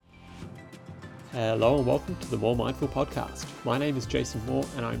Hello and welcome to the More Mindful podcast. My name is Jason Moore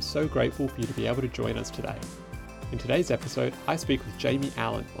and I'm so grateful for you to be able to join us today. In today's episode, I speak with Jamie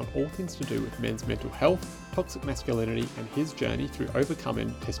Allen on all things to do with men's mental health, toxic masculinity and his journey through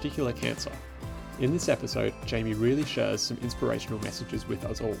overcoming testicular cancer. In this episode, Jamie really shares some inspirational messages with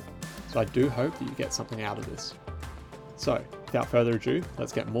us all, so I do hope that you get something out of this. So, without further ado,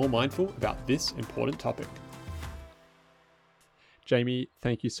 let's get more mindful about this important topic. Jamie,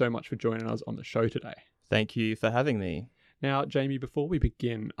 thank you so much for joining us on the show today. Thank you for having me. Now, Jamie, before we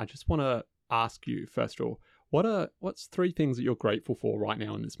begin, I just want to ask you, first of all, what's three things that you're grateful for right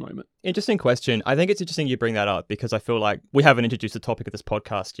now in this moment? Interesting question. I think it's interesting you bring that up because I feel like we haven't introduced the topic of this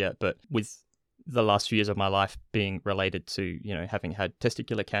podcast yet, but with the last few years of my life being related to, having had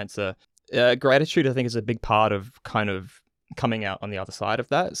testicular cancer, gratitude, I think, is a big part of kind of coming out on the other side of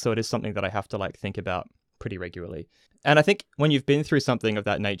that. So it is something that I have to think about pretty regularly. And I think when you've been through something of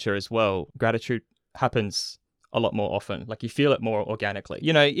that nature as well, gratitude happens a lot more often. You feel it more organically,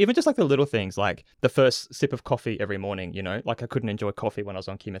 even just the little things, like the first sip of coffee every morning, I couldn't enjoy coffee when I was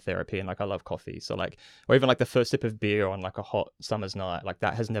on chemotherapy and I love coffee. So or even the first sip of beer on a hot summer's night,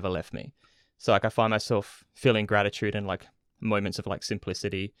 that has never left me. So I find myself feeling gratitude and moments of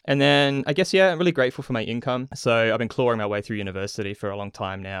simplicity. And then I guess, I'm really grateful for my income. So I've been clawing my way through university for a long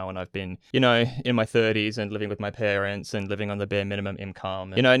time now. And I've been, in my 30s and living with my parents and living on the bare minimum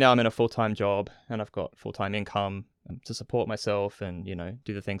income. And, now I'm in a full-time job and I've got full-time income to support myself and,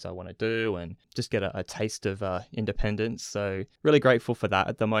 do the things I want to do and just get a taste of independence. So really grateful for that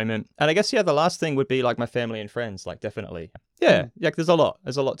at the moment. And I guess, the last thing would be my family and friends, definitely. Yeah, there's a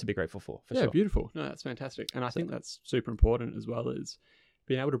lot to be grateful for sure. Yeah, beautiful. No, that's fantastic. And I think that's super important as well, as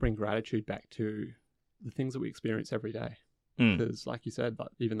being able to bring gratitude back to the things that we experience every day. Because like you said,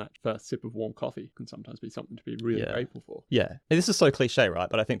 even that first sip of warm coffee can sometimes be something to be really grateful for. Yeah. And this is so cliche, right?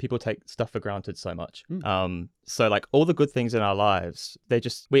 But I think people take stuff for granted so much. So all the good things in our lives,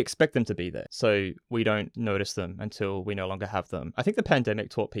 we expect them to be there. So we don't notice them until we no longer have them. I think the pandemic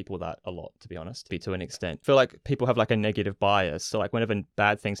taught people that a lot, to be honest, to an extent. I feel like people have a negative bias. So whenever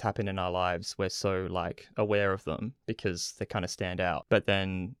bad things happen in our lives, we're so aware of them because they kind of stand out. But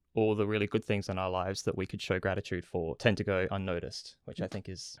then all the really good things in our lives that we could show gratitude for tend to go unnoticed, which I think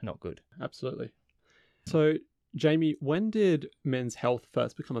is not good. Absolutely. So, Jamie, when did men's health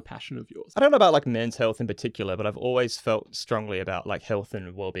first become a passion of yours? I don't know about men's health in particular, but I've always felt strongly about health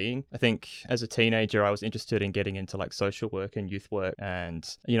and well-being. I think as a teenager, I was interested in getting into social work and youth work. And,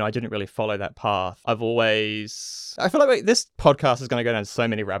 I didn't really follow that path. I feel like this podcast is going to go down so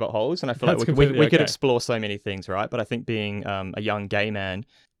many rabbit holes. And I feel we could explore so many things, right? But I think being a young gay man,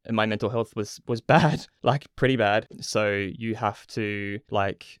 my mental health was bad, pretty bad. So you have to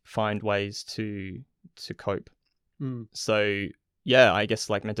find ways to cope. So I guess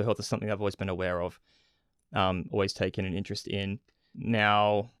mental health is something I've always been aware of, always taken an interest in.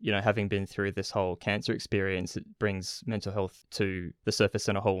 Now, having been through this whole cancer experience, it brings mental health to the surface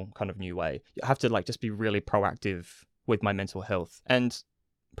in a whole kind of new way. I have to just be really proactive with my mental health and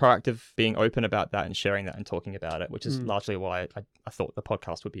proactive, being open about that and sharing that and talking about it, which is largely why I thought the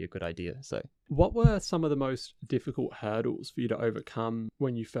podcast would be a good idea. So what were some of the most difficult hurdles for you to overcome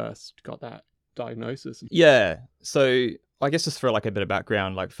when you first got that diagnosis? Yeah. So I guess just for a bit of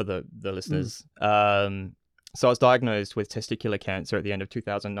background, for the listeners, so I was diagnosed with testicular cancer at the end of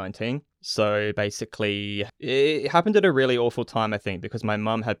 2019. So basically, it happened at a really awful time, I think, because my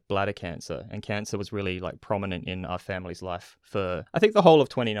mum had bladder cancer, and cancer was really prominent in our family's life for, I think, the whole of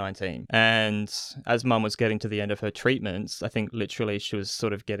 2019. And as mum was getting to the end of her treatments, I think literally she was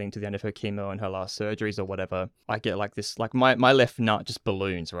sort of getting to the end of her chemo and her last surgeries or whatever, I get this, my left nut just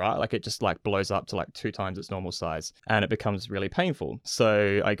balloons, right? It just blows up to 2 times its normal size, and it becomes really painful.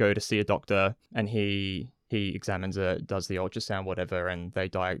 So I go to see a doctor, and he examines it, does the ultrasound, whatever, and they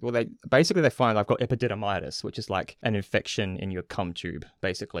find I've got epididymitis, which is an infection in your cum tube,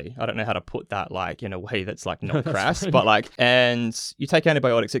 basically. I don't know how to put that in a way that's not crass, but and you take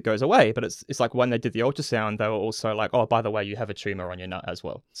antibiotics, it goes away. But it's when they did the ultrasound, they were also oh, by the way, you have a tumor on your nut as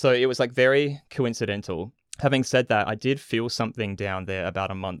well. So it was very coincidental. Having said that, I did feel something down there about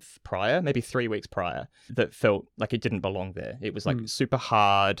a month prior, maybe 3 weeks prior, that felt like it didn't belong there. It was super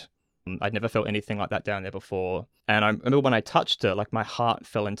hard. I'd never felt anything like that down there before. And I remember when I touched it, my heart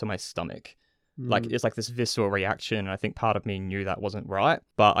fell into my stomach. It's this visceral reaction. And I think part of me knew that wasn't right.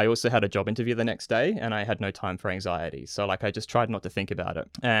 But I also had a job interview the next day and I had no time for anxiety. So I just tried not to think about it.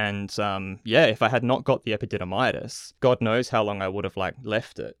 And if I had not got the epididymitis, God knows how long I would have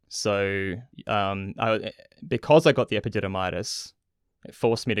left it. So because I got the epididymitis, it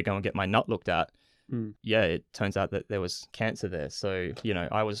forced me to go and get my nut looked at. yeah, it turns out that there was cancer there. So, you know,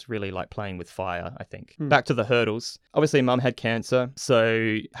 I was really like playing with fire, I think. Back to the hurdles. Obviously, mum had cancer.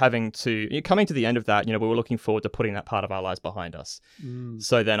 So coming to the end of that, you know, we were looking forward to putting that part of our lives behind us.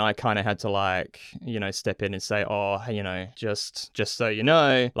 So then I kind of had to like, you know, step in and say, oh, you know, just so you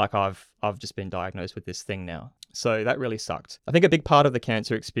know, like I've just been diagnosed with this thing now. So that really sucked. I think a big part of the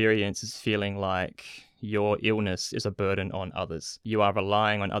cancer experience is feeling like your illness is a burden on others. You are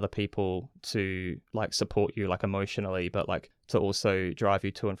relying on other people to like support you like emotionally, but like to also drive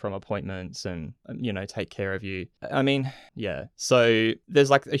you to and from appointments and, you know, take care of you. I mean, yeah. So there's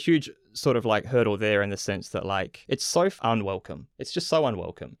like a huge sort of like hurdle there in the sense that like it's so unwelcome. It's just so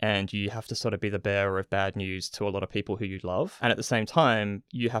unwelcome. And you have to sort of be the bearer of bad news to a lot of people who you love. And at the same time,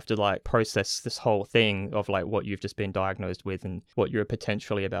 you have to like process this whole thing of like what you've just been diagnosed with and what you're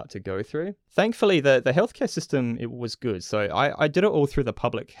potentially about to go through. Thankfully, the healthcare system, it was good. So I did it all through the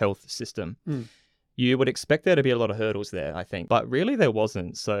public health system. You would expect there to be a lot of hurdles there, I think, but really there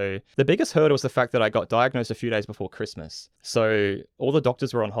wasn't. So the biggest hurdle was the fact that I got diagnosed a few days before Christmas. So all the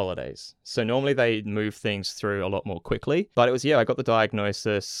doctors were on holidays. So normally they move things through a lot more quickly, but it was, I got the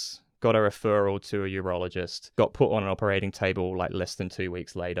diagnosis, got a referral to a urologist, got put on an operating table like less than 2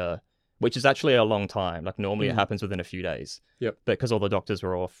 weeks later, which is actually a long time. Like normally it happens within a few days. But because all the doctors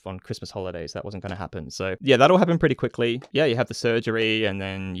were off on Christmas holidays, that wasn't going to happen. So yeah, that all happened pretty quickly. Yeah, you have the surgery and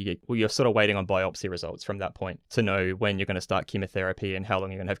then you're sort of waiting on biopsy results from that point to know when you're going to start chemotherapy and how long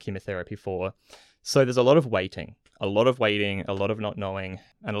you're going to have chemotherapy for. So there's a lot of waiting, a lot of not knowing,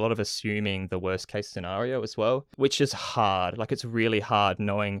 and a lot of assuming the worst case scenario as well, which is hard. Like it's really hard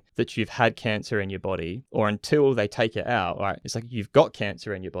knowing that you've had cancer in your body, or until they take it out, right? It's like you've got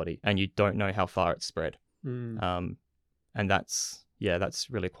cancer in your body and you don't know how far it's spread. And that's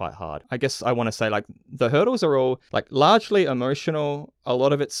really quite hard. I guess I want to say like the hurdles are all like largely emotional. A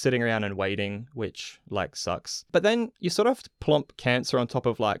lot of it's sitting around and waiting, which like sucks. But then you sort of plump cancer on top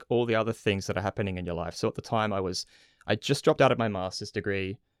of like all the other things that are happening in your life. So at the time I just dropped out of my master's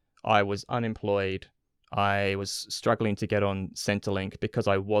degree. I was unemployed. I was struggling to get on Centrelink because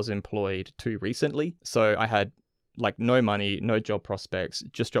I was employed too recently. So I had like no money, no job prospects,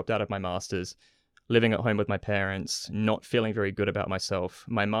 just dropped out of my master's. Living at home with my parents, not feeling very good about myself.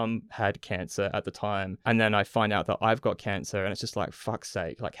 My mum had cancer at the time. And then I find out that I've got cancer and it's just like, fuck's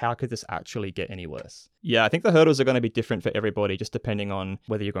sake. Like, how could this actually get any worse? Yeah, I think the hurdles are going to be different for everybody, just depending on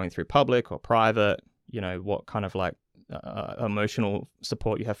whether you're going through public or private, you know, what kind of like emotional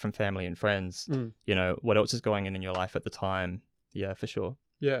support you have from family and friends, you know, what else is going on in your life at the time. Yeah, for sure.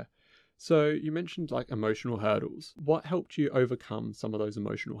 Yeah. So you mentioned like emotional hurdles. What helped you overcome some of those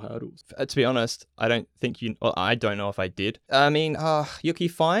emotional hurdles? To be honest, I don't know if I did. I mean, you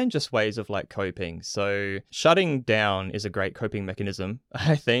find just ways of like coping. So shutting down is a great coping mechanism,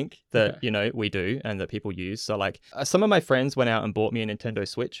 I think, that, you know, we do and that people use. So like some of my friends went out and bought me a Nintendo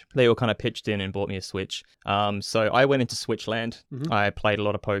Switch. They all kind of pitched in and bought me a Switch. So I went into Switchland. I played a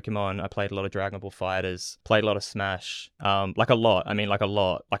lot of Pokemon. I played a lot of Dragon Ball FighterZ, played a lot of Smash, like a lot.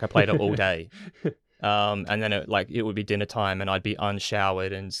 Like I played it all day. And then it would be dinner time and I'd be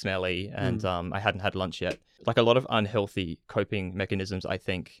unshowered and smelly and I hadn't had lunch yet. Like a lot of unhealthy coping mechanisms, I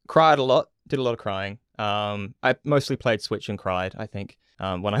think. Cried a lot, did a lot of crying. I mostly played Switch and cried, I think.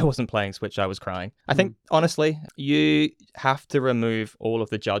 When I wasn't playing Switch, I was crying. I think, honestly, you have to remove all of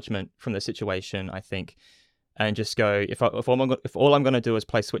the judgment from the situation, I think. And just go, if all I'm going to do is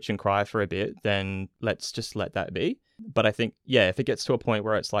play Switch and cry for a bit, then let's just let that be. But I think, if it gets to a point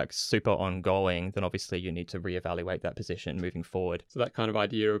where it's like super ongoing, then obviously you need to reevaluate that position moving forward. So that kind of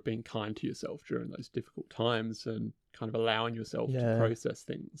idea of being kind to yourself during those difficult times and kind of allowing yourself to process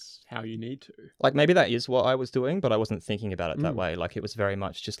things how you need to. Like maybe that is what I was doing, but I wasn't thinking about it that way. Like it was very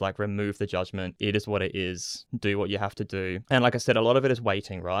much just like remove the judgment. It is what it is. Do what you have to do. And like I said, a lot of it is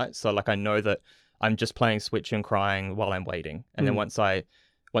waiting, right? So like I know that I'm just playing Switch and crying while I'm waiting. And then once I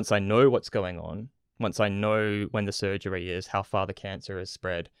know what's going on, once I know when the surgery is, how far the cancer has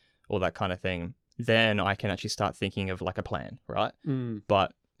spread, all that kind of thing, then I can actually start thinking of like a plan, right?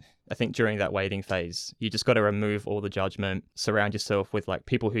 But I think during that waiting phase, you just got to remove all the judgment, surround yourself with like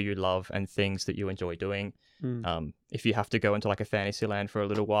people who you love and things that you enjoy doing. If you have to go into like a fantasy land for a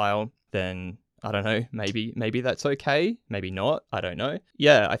little while, then I don't know, maybe that's okay, maybe not, I don't know.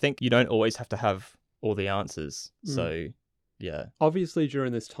 Yeah, I think you don't always have to have all the answers. So yeah. Obviously,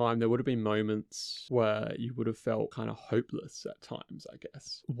 during this time, there would have been moments where you would have felt kind of hopeless at times, I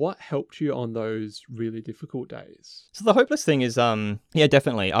guess. What helped you on those really difficult days? So the hopeless thing is,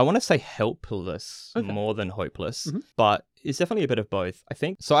 definitely. I want to say helpless more than hopeless, but it's definitely a bit of both, I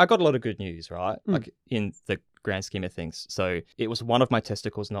think. So I got a lot of good news, right? Like in the grand scheme of things. So it was one of my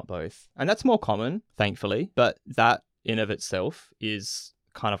testicles, not both. And that's more common, thankfully. But that in of itself is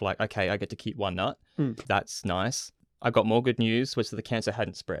kind of like, okay, I get to keep one nut. That's nice. I got more good news, which the cancer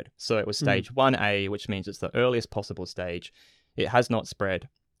hadn't spread. So it was stage 1A, which means it's the earliest possible stage. It has not spread.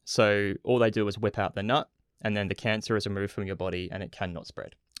 So all they do is whip out the nut, and then the cancer is removed from your body and it cannot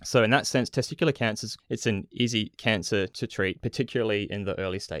spread. So in that sense, testicular cancer, it's an easy cancer to treat, particularly in the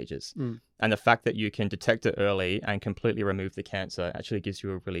early stages. And the fact that you can detect it early and completely remove the cancer actually gives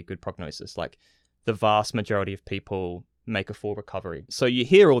you a really good prognosis. Like the vast majority of people make a full recovery. So you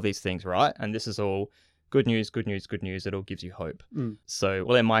hear all these things, right? And this is all good news, good news, good news. It all gives you hope. So,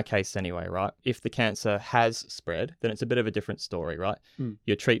 well, in my case anyway, right? If the cancer has spread, then it's a bit of a different story, right?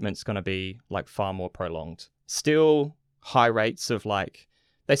 Your treatment's going to be like far more prolonged. Still high rates of like,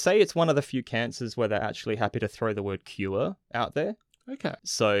 they say it's one of the few cancers where they're actually happy to throw the word cure out there. Okay.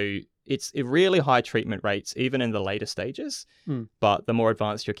 So it's really high treatment rates, even in the later stages. But the more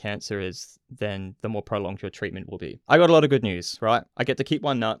advanced your cancer is, then the more prolonged your treatment will be. I got a lot of good news, right? I get to keep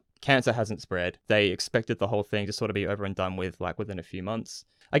one nut. Cancer hasn't spread. They expected the whole thing to sort of be over and done with like within a few months.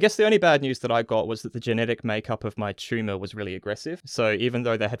 I guess the only bad news that I got was that the genetic makeup of my tumor was really aggressive. So even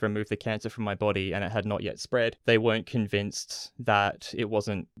though they had removed the cancer from my body and it had not yet spread, they weren't convinced that it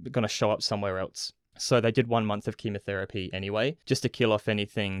wasn't going to show up somewhere else. So they did 1 month of chemotherapy anyway, just to kill off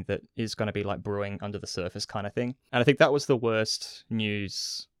anything that is going to be like brewing under the surface kind of thing. And I think that was the worst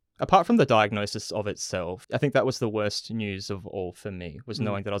news. Apart from the diagnosis of itself, I think that was the worst news of all for me, was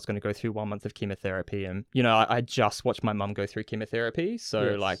knowing that I was going to go through 1 month of chemotherapy. And, you know, I just watched my mum go through chemotherapy.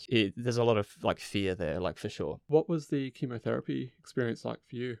 So, like, there's a lot of, like, fear there, like, for sure. What was the chemotherapy experience like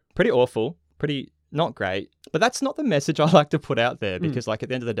for you? Pretty awful. Pretty not great. But that's not the message I like to put out there because, like, at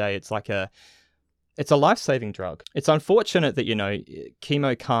the end of the day, it's like it's a life-saving drug. It's unfortunate that, you know,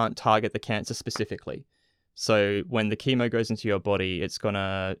 chemo can't target the cancer specifically. So when the chemo goes into your body, it's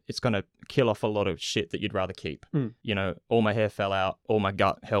gonna kill off a lot of shit that you'd rather keep. You know, all my hair fell out, all my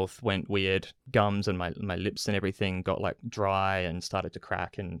gut health went weird, gums and my lips and everything got like dry and started to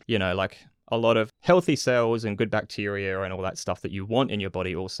crack, and you know, like a lot of healthy cells and good bacteria and all that stuff that you want in your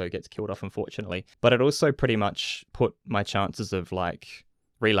body also gets killed off, unfortunately. But it also pretty much put my chances of like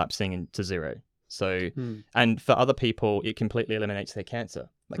relapsing into zero. So, and for other people, it completely eliminates their cancer,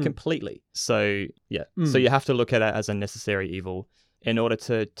 like completely. So, yeah. So you have to look at it as a necessary evil in order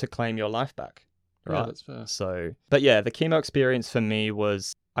to claim your life back, right? Yeah, that's fair. So, but yeah, the chemo experience for me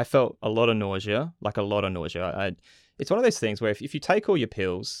was, I felt a lot of nausea, like a lot of nausea. It's one of those things where if you take all your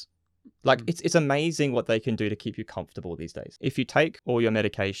pills, like it's amazing what they can do to keep you comfortable these days. If you take all your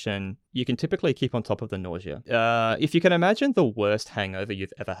medication, you can typically keep on top of the nausea. If you can imagine the worst hangover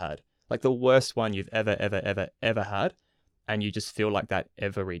you've ever had, like the worst one you've ever had, and you just feel like that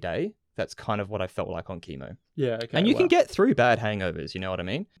every day. That's kind of what I felt like on chemo. Yeah, okay. And you can get through bad hangovers, you know what I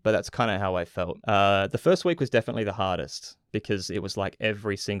mean? But that's kind of how I felt. The first week was definitely the hardest because it was like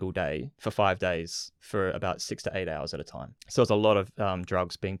every single day for 5 days for about 6 to 8 hours at a time. So it's a lot of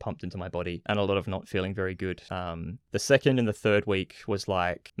drugs being pumped into my body and a lot of not feeling very good. The second and the third week was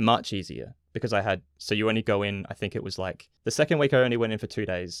like much easier. Because so you only go in, I think it was like, the second week I only went in for 2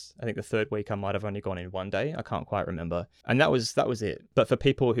 days. I think the third week I might have only gone in 1 day. I can't quite remember. And that was it. But for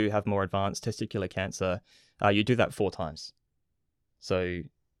people who have more advanced testicular cancer, you do that 4 times. So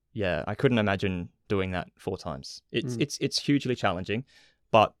yeah, I couldn't imagine doing that 4 times. It's hugely challenging.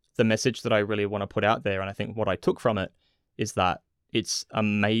 But the message that I really want to put out there, and I think what I took from it, is that it's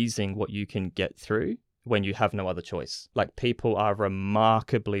amazing what you can get through when you have no other choice. Like, people are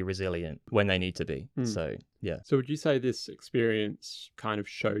remarkably resilient when they need to be. So, yeah. So would you say this experience kind of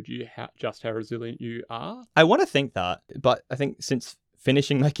showed you just how resilient you are? I want to think that, but I think since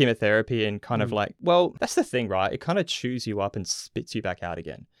finishing my chemotherapy and kind of like, well, that's the thing, right? It kind of chews you up and spits you back out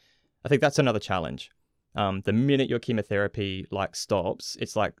again. I think that's another challenge. The minute your chemotherapy like stops,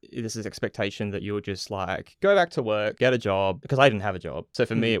 it's like this is expectation that you'll just like go back to work, get a job, because I didn't have a job. So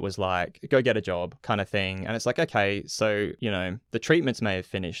for me, it was like go get a job kind of thing. And it's like, okay, so, you know, the treatments may have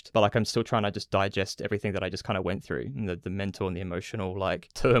finished, but like I'm still trying to just digest everything that I just kind of went through. And the mental and the emotional like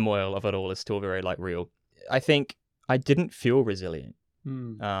turmoil of it all is still very like real. I think I didn't feel resilient.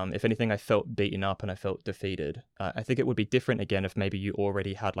 If anything, I felt beaten up and I felt defeated. I think it would be different again if maybe you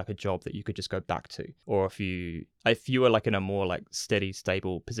already had like a job that you could just go back to, or if you were like in a more like steady,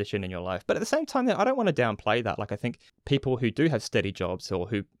 stable position in your life. But at the same time, I don't want to downplay that. Like, I think people who do have steady jobs or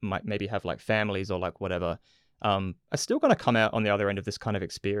who might maybe have like families or like whatever, are still going to come out on the other end of this kind of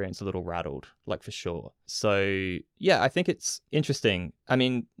experience a little rattled, like for sure. So yeah, I think it's interesting. I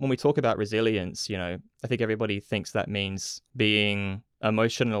mean, when we talk about resilience, I think everybody thinks that means being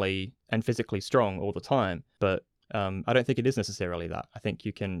emotionally and physically strong all the time. But I don't think it is necessarily that. I think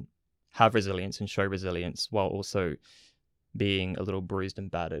you can have resilience and show resilience while also being a little bruised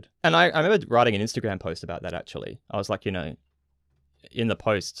and battered. And I remember writing an Instagram post about that, actually. I was like, in the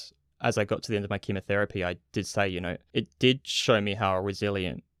post, as I got to the end of my chemotherapy, I did say, it did show me how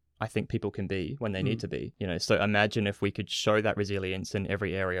resilient I think people can be when they need to be, So imagine if we could show that resilience in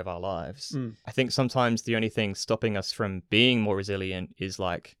every area of our lives. I think sometimes the only thing stopping us from being more resilient is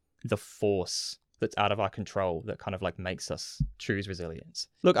like the force that's out of our control that kind of like makes us choose resilience.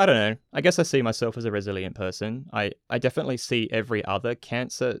 Look, I don't know. I guess I see myself as a resilient person. I definitely see every other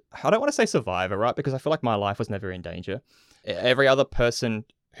cancer. I don't want to say survivor, right? Because I feel like my life was never in danger. Every other person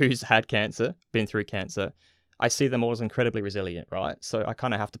who's had cancer, been through cancer, I see them all as incredibly resilient, right? So I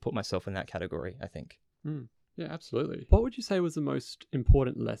kind of have to put myself in that category, I think. Yeah, absolutely. What would you say was the most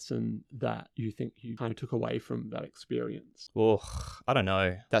important lesson that you think you kind of took away from that experience? Oh, I don't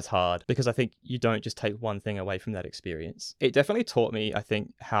know. That's hard because I think you don't just take one thing away from that experience. It definitely taught me, I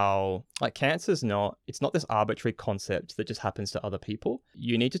think, how like cancer's it's not this arbitrary concept that just happens to other people.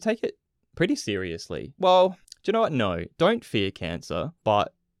 You need to take it pretty seriously. Well, do you know what? No, don't fear cancer,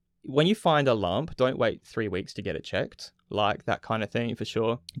 but when you find a lump, don't wait 3 weeks to get it checked, like that kind of thing, for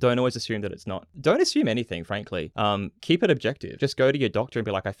sure. Don't always assume that it's not. Don't assume anything, frankly. Keep it objective. Just go to your doctor and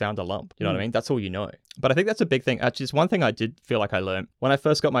be like, I found a lump. You know what I mean? That's all you know. But I think that's a big thing. Actually, it's one thing I did feel like I learned. When I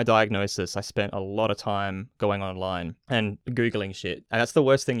first got my diagnosis, I spent a lot of time going online and Googling shit. And that's the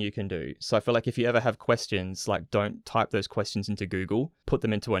worst thing you can do. So I feel like if you ever have questions, like don't type those questions into Google. Put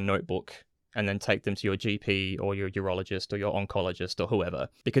them into a notebook and then take them to your GP or your urologist or your oncologist or whoever,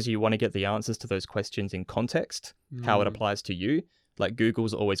 because you want to get the answers to those questions in context, how it applies to you. Like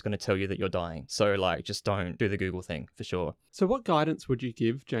Google's always going to tell you that you're dying. So like, just don't do the Google thing for sure. So what guidance would you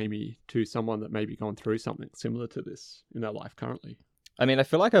give, Jamie, to someone that maybe gone through something similar to this in their life currently? I mean, I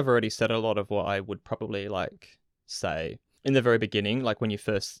feel like I've already said a lot of what I would probably like say. In the very beginning, like when you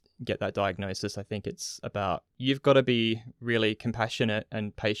first get that diagnosis, I think it's about you've got to be really compassionate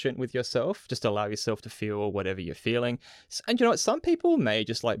and patient with yourself. Just allow yourself to feel whatever you're feeling. And you know what? Some people may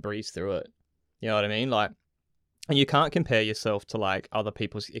just like breeze through it. You know what I mean? Like, and you can't compare yourself to like other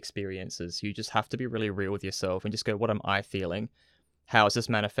people's experiences. You just have to be really real with yourself and just go, what am I feeling? How is this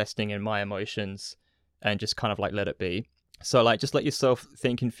manifesting in my emotions? And just kind of like let it be. So like, just let yourself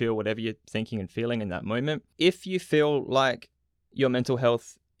think and feel whatever you're thinking and feeling in that moment. If you feel like your mental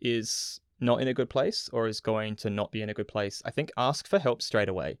health is not in a good place or is going to not be in a good place, I think ask for help straight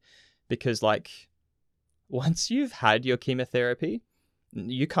away. Because like, once you've had your chemotherapy,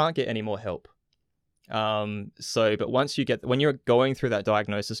 you can't get any more help. But when you're going through that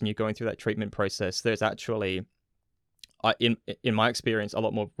diagnosis and you're going through that treatment process, there's actually, in my experience, a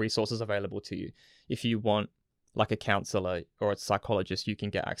lot more resources available to you. If you want like a counselor or a psychologist, you can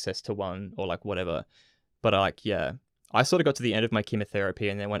get access to one or like whatever. But like, yeah, I sort of got to the end of my chemotherapy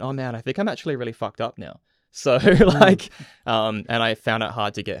and then went, oh man, I think I'm actually really fucked up now. So like, and I found it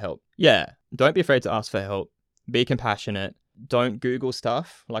hard to get help. Yeah. Don't be afraid to ask for help. Be compassionate. Don't Google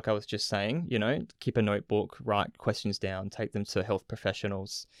stuff. Like I was just saying, keep a notebook, write questions down, take them to health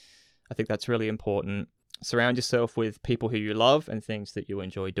professionals. I think that's really important. Surround yourself with people who you love and things that you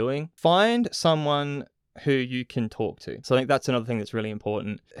enjoy doing. Find someone who you can talk to. So I think that's another thing that's really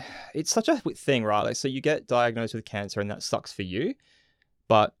important. It's such a thing, right? Like, so you get diagnosed with cancer and that sucks for you,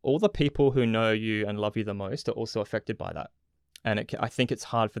 but all the people who know you and love you the most are also affected by that. And I think it's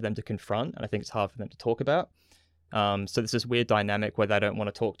hard for them to confront, and I think it's hard for them to talk about. So there's this weird dynamic where they don't want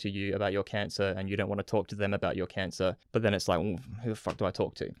to talk to you about your cancer and you don't want to talk to them about your cancer. But then it's like, well, who the fuck do I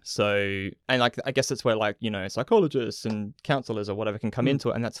talk to? So, and like, I guess that's where like, psychologists and counselors or whatever can come into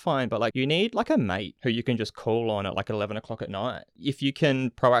it, and that's fine. But like, you need like a mate who you can just call on at like 11 o'clock at night. If you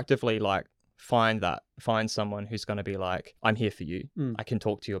can proactively like find someone who's going to be like, I'm here for you. I can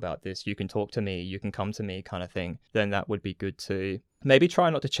talk to you about this. You can talk to me. You can come to me kind of thing. Then that would be good too. Maybe try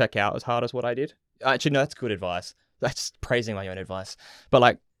not to check out as hard as what I did. Actually, no, that's good advice. That's praising my own advice. But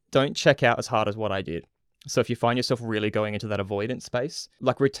like, don't check out as hard as what I did. So if you find yourself really going into that avoidance space,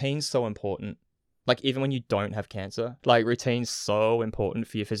 like routine's so important. Like even when you don't have cancer, like routine's so important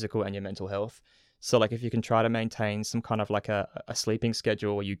for your physical and your mental health. So like if you can try to maintain some kind of like a sleeping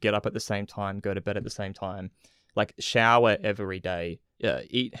schedule where you get up at the same time, go to bed at the same time, like shower every day,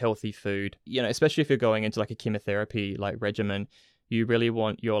 eat healthy food, especially if you're going into like a chemotherapy like regimen, you really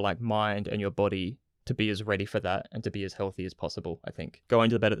want your like mind and your body to be as ready for that and to be as healthy as possible, I think. Going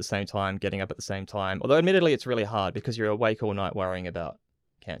to bed at the same time, getting up at the same time. Although admittedly, it's really hard because you're awake all night worrying about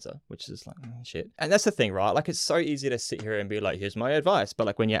cancer, which is like shit. And that's the thing, right? Like, it's so easy to sit here and be like, here's my advice, but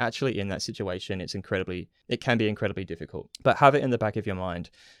like when you're actually in that situation, it can be incredibly difficult. But have it in the back of your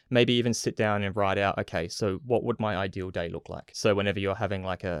mind. Maybe even sit down and write out, okay, so what would my ideal day look like? So whenever you're having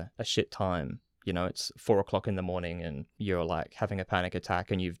like a shit time, you know, it's 4:00 in the morning and you're like having a panic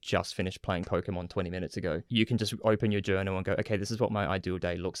attack and you've just finished playing Pokemon 20 minutes ago, you can just open your journal and go, okay, this is what my ideal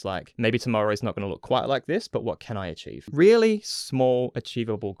day looks like. Maybe tomorrow is not going to look quite like this, but what can I achieve? Really small,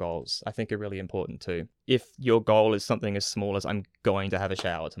 achievable goals, I think, are really important too. If your goal is something as small as I'm going to have a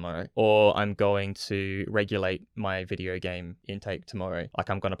shower tomorrow, or I'm going to regulate my video game intake tomorrow,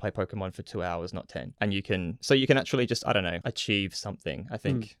 like I'm going to play Pokemon for 2 hours, not 10. And you can actually just, I don't know, achieve something. I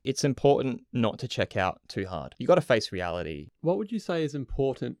think it's important not to check out too hard. You got to face reality. What would you say is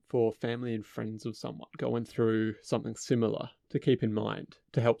important for family and friends of someone going through something similar to keep in mind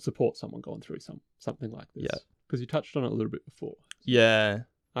to help support someone going through something like this? Yeah. Because you touched on it a little bit before. Yeah.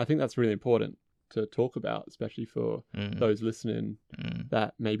 I think that's really important to talk about, especially for those listening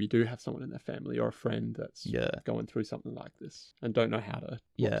that maybe do have someone in their family or a friend that's going through something like this and don't know what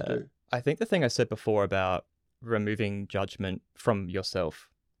to do. I think the thing I said before about removing judgment from yourself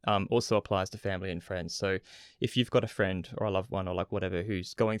also applies to family and friends. So if you've got a friend or a loved one or like whatever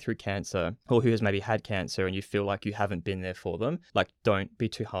who's going through cancer or who has maybe had cancer and you feel like you haven't been there for them, like, don't be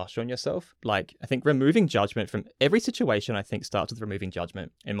too harsh on yourself. Like, I think removing judgment from every situation, I think, starts with removing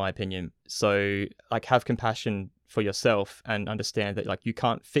judgment, in my opinion. So like, have compassion for yourself and understand that like you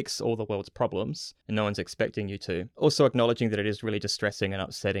can't fix all the world's problems and no one's expecting you to. Also acknowledging that it is really distressing and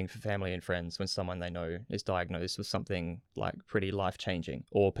upsetting for family and friends when someone they know is diagnosed with something like pretty life-changing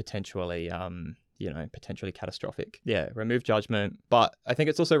or potentially potentially catastrophic. Yeah, remove judgment. But I think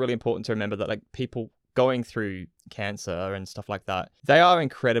it's also really important to remember that like people going through cancer and stuff like that, they are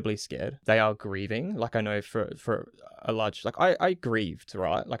incredibly scared. They are grieving. Like, I know for a large, like I grieved,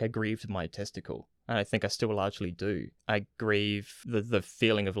 right? Like, I grieved my testicle. And I think I still largely do. I grieve the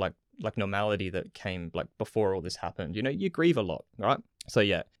feeling of like normality that came like before all this happened. You know, you grieve a lot, right? So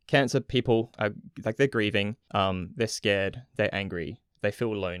yeah, cancer people are like, they're grieving, they're scared, they're angry, they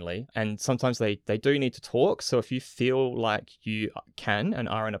feel lonely, and sometimes they do need to talk. So if you feel like you can and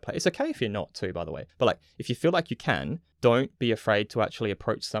are in a place, it's okay if you're not too, by the way, but like, if you feel like you can, don't be afraid to actually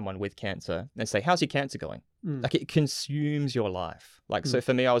approach someone with cancer and say, how's your cancer going? Like, it consumes your life. Like, so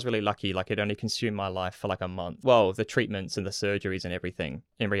for me, I was really lucky. Like, it only consumed my life for like a month. Well, the treatments and the surgeries and everything.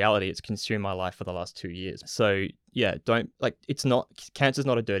 In reality, it's consumed my life for the last 2 years. So yeah, cancer's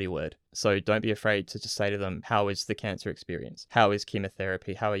not a dirty word. So don't be afraid to just say to them, how is the cancer experience? How is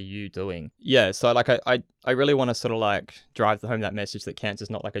chemotherapy? How are you doing? Yeah. So like, I really want to sort of like drive home that message that cancer is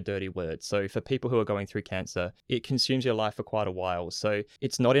not like a dirty word. So for people who are going through cancer, it consumes your life for quite a while. So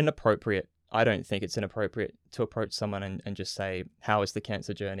it's not inappropriate. I don't think it's inappropriate to approach someone and just say, how is the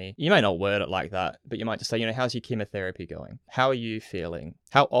cancer journey? You may not word it like that, but you might just say, you know, how's your chemotherapy going? How are you feeling?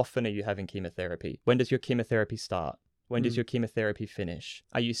 How often are you having chemotherapy? When does your chemotherapy start? When does your chemotherapy finish?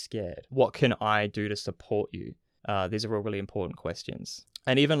 Are you scared? What can I do to support you? These are all really important questions.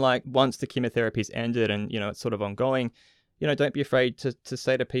 And even like, once the chemotherapy's ended and, you know, it's sort of ongoing, you know, don't be afraid to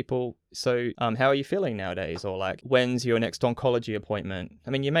say to people, so how are you feeling nowadays? Or like, when's your next oncology appointment?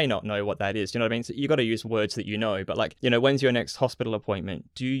 I mean, you may not know what that is. You know what I mean? So you got to use words that you know, but like, you know, when's your next hospital appointment?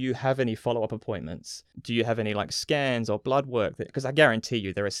 Do you have any follow-up appointments? Do you have any like scans or blood work? Because I guarantee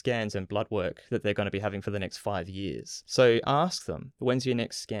you there are scans and blood work that they're going to be having for the next 5 years. So ask them, when's your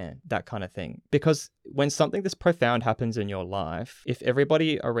next scan? That kind of thing. Because when something this profound happens in your life, if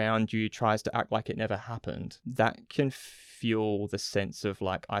everybody around you tries to act like it never happened, that can fuel the sense of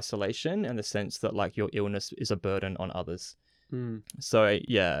like isolation and the sense that like your illness is a burden on others. So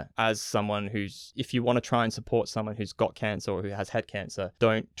yeah, as someone if you want to try and support someone who's got cancer or who has had cancer,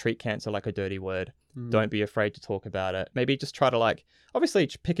 don't treat cancer like a dirty word. Don't be afraid to talk about it. Maybe just try to like, obviously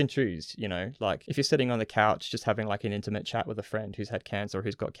pick and choose, you know, like if you're sitting on the couch, just having like an intimate chat with a friend who's had cancer or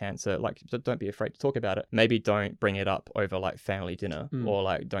who's got cancer, like don't be afraid to talk about it. Maybe don't bring it up over like family dinner or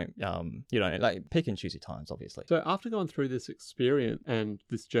like don't, you know, like pick and choose your times, obviously. So after going through this experience and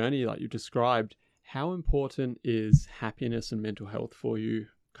this journey like you described, how important is happiness and mental health for you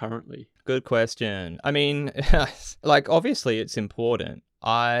currently? Good question. I mean, like obviously it's important.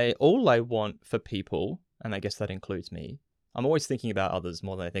 All I want for people, and I guess that includes me, I'm always thinking about others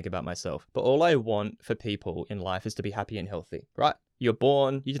more than I think about myself. But all I want for people in life is to be happy and healthy, right? You're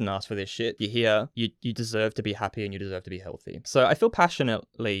born, you didn't ask for this shit, you're here, you deserve to be happy and you deserve to be healthy. So I feel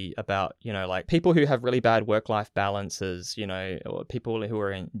passionately about, like people who have really bad work-life balances, or people who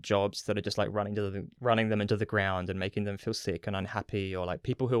are in jobs that are just like running them into the ground and making them feel sick and unhappy, or like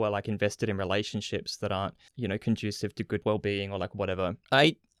people who are like invested in relationships that aren't, conducive to good well-being or like whatever.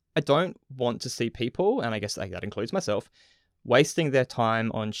 I don't want to see people, and I guess that includes myself, wasting their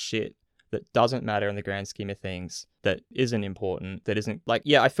time on shit that doesn't matter in the grand scheme of things, that isn't important, that isn't like,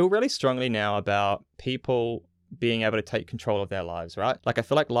 I feel really strongly now about people being able to take control of their lives, right? Like, I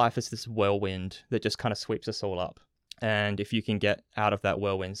feel like life is this whirlwind that just kind of sweeps us all up. And if you can get out of that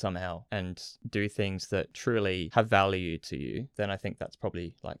whirlwind somehow and do things that truly have value to you, then I think that's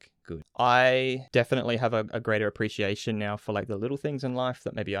probably like good. I definitely have a greater appreciation now for like the little things in life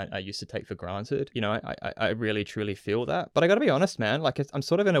that maybe I used to take for granted. I really truly feel that. But I got to be honest, man, like I'm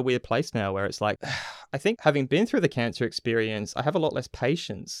sort of in a weird place now where it's like, I think having been through the cancer experience, I have a lot less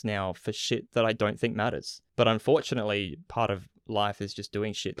patience now for shit that I don't think matters. But unfortunately, part of life is just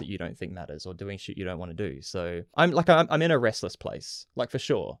doing shit that you don't think matters or doing shit you don't want to do. So I'm in a restless place, like for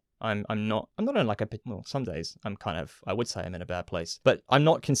sure. I'm not in like some days I would say I'm in a bad place, but I'm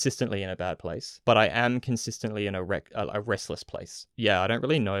not consistently in a bad place, but I am consistently in a restless place. Yeah, I don't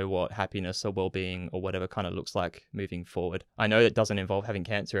really know what happiness or well-being or whatever kind of looks like moving forward. I know it doesn't involve having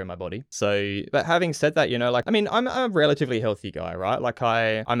cancer in my body. So, but having said that, I'm a relatively healthy guy, right? Like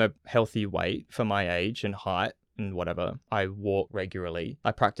I'm a healthy weight for my age and height. And whatever. I walk regularly.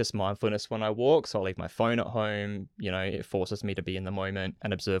 I practice mindfulness when I walk, so I leave my phone at home. It forces me to be in the moment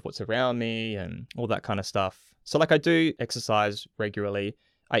and observe what's around me and all that kind of stuff. So like I do exercise regularly.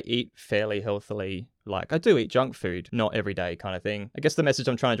 I eat fairly healthily. Like I do eat junk food, not every day kind of thing. I guess the message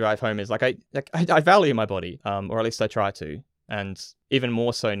I'm trying to drive home is like I value my body, or at least I try to. And even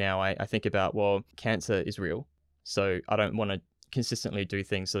more so now, I think about, well, cancer is real. So I don't want to consistently do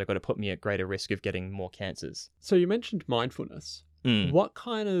things that are going to put me at greater risk of getting more cancers. So you mentioned mindfulness. What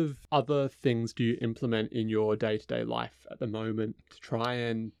kind of other things do you implement in your day-to-day life at the moment to try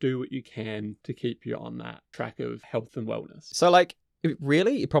and do what you can to keep you on that track of health and wellness? So like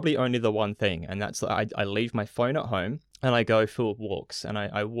really probably only the one thing, and that's I leave my phone at home and I go for walks, and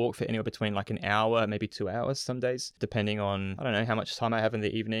I walk for anywhere between like an hour, maybe 2 hours some days, depending on, I don't know how much time I have in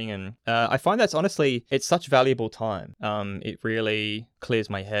the evening. And I find that's honestly, it's such valuable time. It really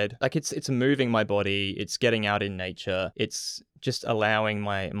clears my head. Like it's moving my body, it's getting out in nature, it's just allowing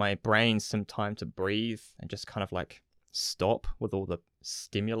my brain some time to breathe and just kind of like stop with all the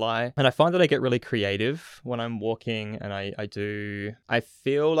stimuli. And I find that I get really creative when I'm walking, and I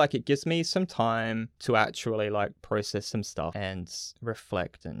feel like it gives me some time to actually like process some stuff and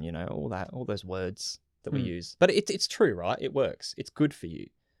reflect and all those words that we use. But it's true, right? It works. It's good for you.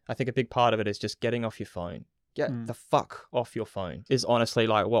 I think a big part of it is just getting off your phone. Get the fuck off your phone is honestly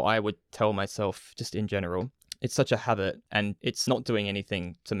like what I would tell myself just in general. It's such a habit, and it's not doing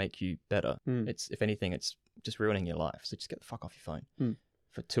anything to make you better. It's, if anything, it's just ruining your life. So just get the fuck off your phone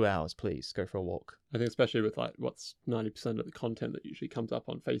for 2 hours, please. Go for a walk. I think especially with like what's 90% of the content that usually comes up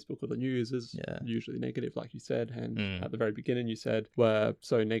on Facebook or the news is usually negative, like you said. And at the very beginning you said we're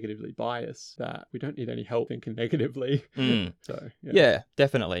so negatively biased that we don't need any help thinking negatively. So yeah,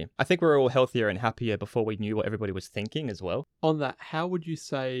 definitely. I think we were all healthier and happier before we knew what everybody was thinking as well. On that, how would you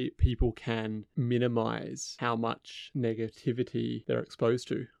say people can minimize how much negativity they're exposed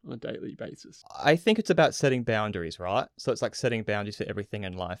to on a daily basis? I think it's about setting boundaries, right? So it's like setting boundaries for everything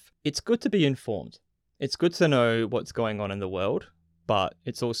in life. It's good to be informed. It's good to know what's going on in the world, but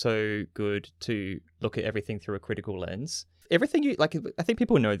it's also good to look at everything through a critical lens. Everything you, like, I think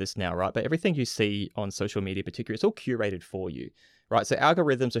people know this now, right? But everything you see on social media particularly, it's all curated for you, right? So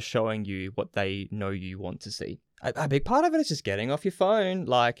algorithms are showing you what they know you want to see. A big part of it is just getting off your phone,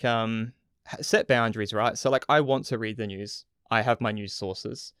 like set boundaries, right? So like I want to read the news. I have my news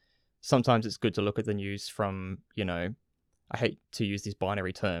sources. Sometimes it's good to look at the news from, I hate to use these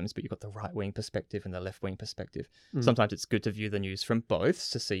binary terms, but you've got the right-wing perspective and the left-wing perspective. Sometimes it's good to view the news from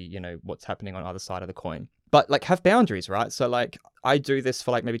both to see, what's happening on either side of the coin. But like have boundaries, right? So like I do this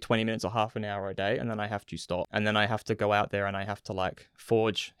for like maybe 20 minutes or half an hour a day, and then I have to stop. And then I have to go out there and I have to like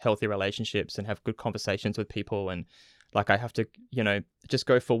forge healthy relationships and have good conversations with people. And like I have to, just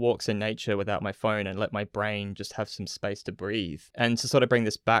go for walks in nature without my phone and let my brain just have some space to breathe. And to sort of bring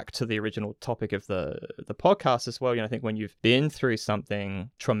this back to the original topic of the podcast as well, I think when you've been through something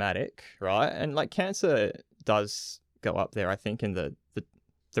traumatic, right? And like cancer does go up there, I think, in the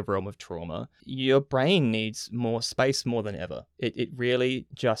the realm of trauma, your brain needs more space more than ever. It really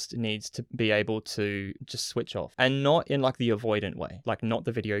just needs to be able to just switch off, and not in like the avoidant way, like not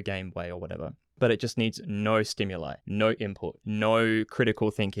the video game way or whatever, but it just needs no stimuli, no input, no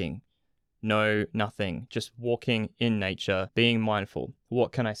critical thinking, no nothing, just walking in nature, being mindful.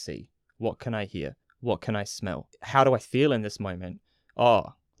 What can I see? What can I hear? What can I smell? How do I feel in this moment?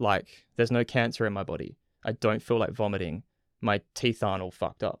 Oh, like there's no cancer in my body. I don't feel like vomiting. My teeth aren't all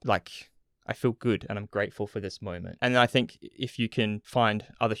fucked up. Like I feel good and I'm grateful for this moment. And I think if you can find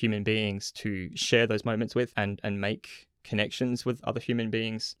other human beings to share those moments with and make connections with other human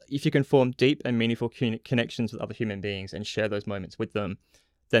beings, if you can form deep and meaningful connections with other human beings and share those moments with them,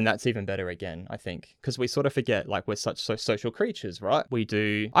 then that's even better again, I think. Because we sort of forget, like, we're such social creatures, right?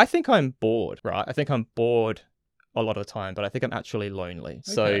 I think I'm bored, right? I think I'm bored a lot of the time, but I think I'm actually lonely.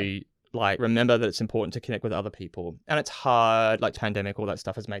 Okay. So, like, remember that it's important to connect with other people. And it's hard, like pandemic, all that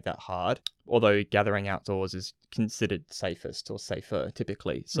stuff has made that hard. Although gathering outdoors is considered safest or safer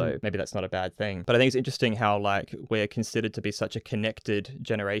typically. So maybe that's not a bad thing. But I think it's interesting how, like, we're considered to be such a connected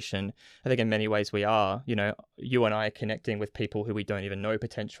generation. I think in many ways we are. You know, you and I are connecting with people who we don't even know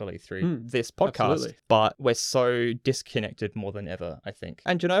potentially through this podcast. Absolutely. But we're so disconnected more than ever, I think.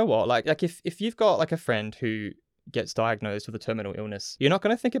 And you know what? Like if you've got like a friend who gets diagnosed with a terminal illness, you're not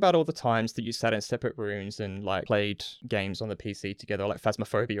going to think about all the times that you sat in separate rooms and like played games on the PC together, like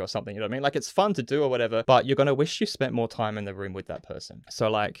Phasmophobia or something, you know what I mean? Like it's fun to do or whatever, but you're going to wish you spent more time in the room with that person. So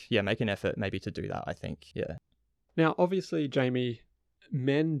like, yeah, make an effort maybe to do that, I think. Yeah. Now, obviously, Jamie,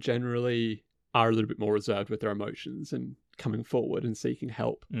 men generally are a little bit more reserved with their emotions and coming forward and seeking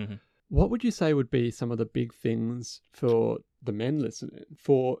help. Mm-hmm. What would you say would be some of the big things for the men listening,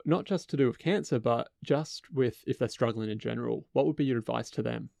 for not just to do with cancer, but just with if they're struggling in general? What would be your advice to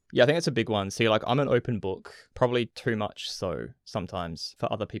them? Yeah, I think it's a big one. See, like I'm an open book, probably too much so sometimes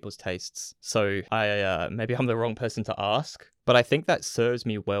for other people's tastes. So maybe I'm the wrong person to ask, but I think that serves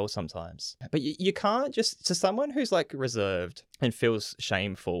me well sometimes. But you can't just, to someone who's like reserved and feels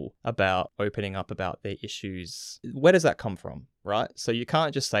shameful about opening up about their issues, where does that come from, right? So you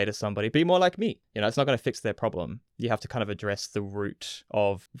can't just say to somebody, be more like me. You know, it's not going to fix their problem. You have to kind of address the root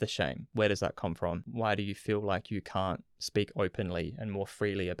of the shame. Where does that come from? Why do you feel like you can't speak openly and more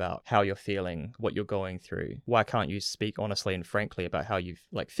freely about how you're feeling, what you're going through? Why can't you speak honestly and frankly about how you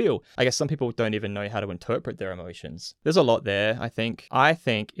like feel? I guess some people don't even know how to interpret their emotions. There's a lot there, I think. I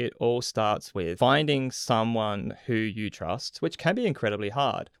think it all starts with finding someone who you trust, which can be incredibly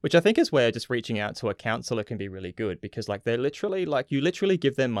hard, which I think is where just reaching out to a counselor can be really good, because like they're literally like, you literally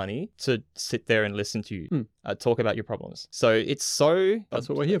give them money to sit there and listen to you talk about your problems. So it's so... That's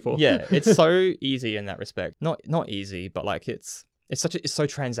what we're here for. Yeah, it's so easy in that respect. Not easy, but like it's so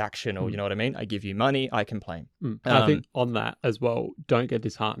transactional, you know what I mean? I give you money, I complain. I think on that as well, don't get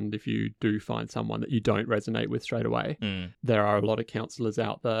disheartened if you do find someone that you don't resonate with straight away. There are a lot of counsellors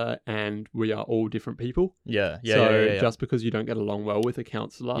out there and we are all different people. Yeah. Just because you don't get along well with a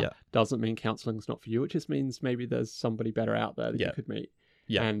counsellor doesn't mean counselling's not for you. It just means maybe there's somebody better out there that you could meet.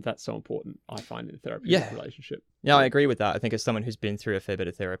 Yeah. And that's so important, I find, in a therapeutic relationship. Yeah, I agree with that. I think as someone who's been through a fair bit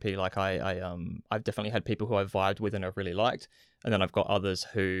of therapy, like I've definitely had people who I've vibed with and I've really liked. And then I've got others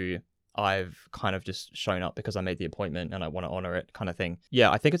who I've kind of just shown up because I made the appointment and I want to honor it kind of thing.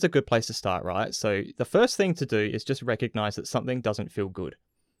 Yeah, I think it's a good place to start, right? So the first thing to do is just recognize that something doesn't feel good.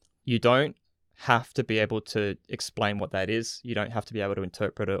 You don't have to be able to explain what that is. You don't have to be able to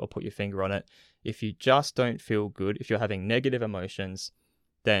interpret it or put your finger on it. If you just don't feel good, if you're having negative emotions,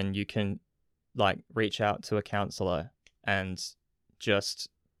 then you can like reach out to a counselor and just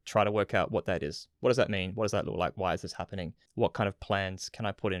try to work out what that is. What does that mean? What does that look like? Why is this happening? What kind of plans can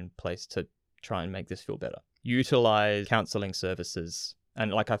I put in place to try and make this feel better? Utilize counseling services.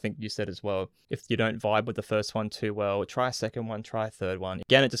 And like I think you said as well, if you don't vibe with the first one too well, try a second one, try a third one.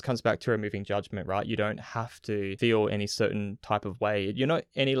 Again, it just comes back to removing judgment, right? You don't have to feel any certain type of way. You're not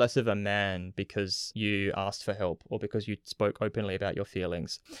any less of a man because you asked for help or because you spoke openly about your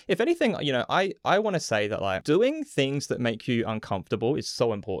feelings. If anything, you know, I want to say that like doing things that make you uncomfortable is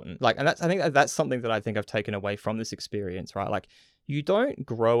so important. Like, and I think that's something that I think I've taken away from this experience, right? Like, you don't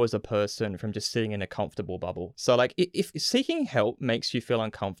grow as a person from just sitting in a comfortable bubble. So like if seeking help makes you feel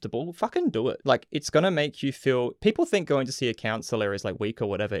uncomfortable, fucking do it. Like it's going to make you feel, people think going to see a counselor is like weak or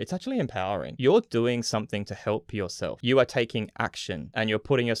whatever. It's actually empowering. You're doing something to help yourself. You are taking action and you're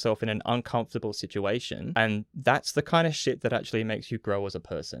putting yourself in an uncomfortable situation. And that's the kind of shit that actually makes you grow as a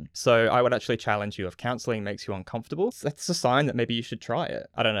person. So I would actually challenge you, if counseling makes you uncomfortable, that's a sign that maybe you should try it.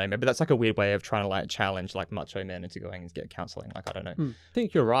 I don't know. Maybe that's like a weird way of trying to like challenge like macho men into going and get counseling. Like, I don't don't know. I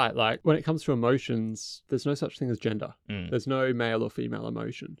think you're right. Like when it comes to emotions, there's no such thing as gender. There's no male or female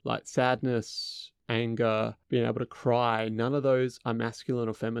emotion. Like sadness, anger, being able to cry, none of those are masculine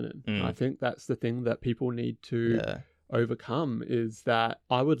or feminine. And I think that's the thing that people need to overcome, is that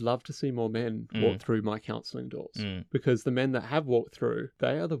I would love to see more men walk through my counseling doors, because the men that have walked through,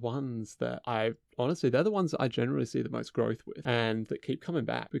 they are the ones that they're the ones that I generally see the most growth with and that keep coming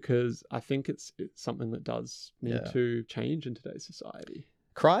back, because I think it's something that does need to change in today's society.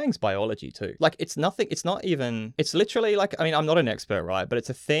 Crying's biology too. Like it's literally like, I mean, I'm not an expert, right? But it's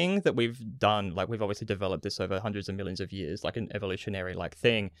a thing that we've done. Like we've obviously developed this over hundreds of millions of years, like an evolutionary like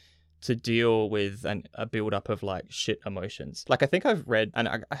thing to deal with a buildup of like shit emotions. Like I think I've read, and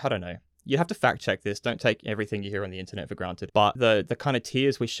I don't know, you have to fact check this. Don't take everything you hear on the internet for granted. But the kind of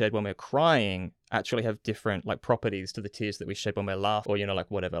tears we shed when we're crying actually have different like properties to the tears that we shed when we're laughing, or, you know, like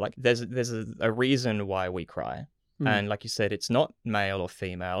whatever. Like there's a reason why we cry. And like you said, it's not male or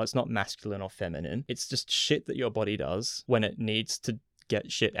female. It's not masculine or feminine. It's just shit that your body does when it needs to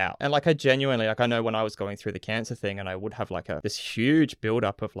get shit out. And like I genuinely, like I know when I was going through the cancer thing, and I would have like this huge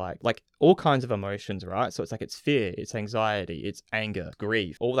buildup of like all kinds of emotions, right? So it's like it's fear, it's anxiety, it's anger,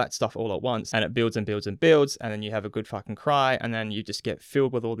 grief, all that stuff all at once. And it builds and builds and builds. And then you have a good fucking cry. And then you just get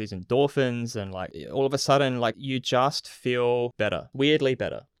filled with all these endorphins. And like all of a sudden, like you just feel better, weirdly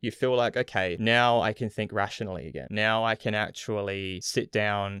better. You feel like, okay, now I can think rationally again. Now I can actually sit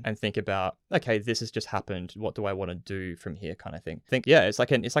down and think about, okay, this has just happened. What do I want to do from here, kind of thing. It's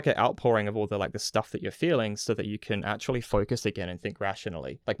like an outpouring of all the like the stuff that you're feeling, so that you can actually focus again and think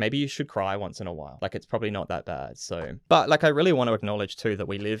rationally. Like maybe you should cry once in a while. Like it's probably not that bad. So, but like I really want to acknowledge too that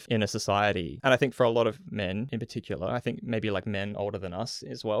we live in a society, and I think for a lot of men in particular, I think maybe like men older than us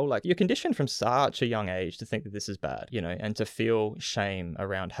as well, like you're conditioned from such a young age to think that this is bad, you know, and to feel shame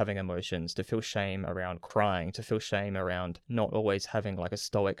around having emotions, to feel shame around crying, to feel shame around not always having like a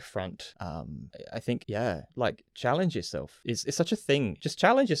stoic front. I think, like challenge yourself is such a thing. Just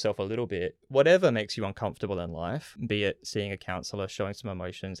challenge yourself a little bit. Whatever makes you uncomfortable in life, be it seeing a counselor, showing some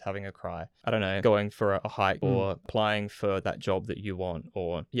emotions, having a cry, I don't know, going for a hike, or applying for that job that you want,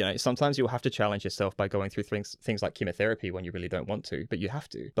 or, you know, sometimes you'll have to challenge yourself by going through things like chemotherapy when you really don't want to, but you have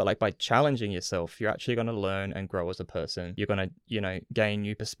to. But like by challenging yourself, you're actually going to learn and grow as a person. You're going to, you know, gain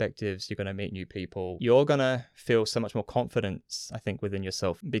new perspectives. You're going to meet new people. You're going to feel so much more confidence, I think, within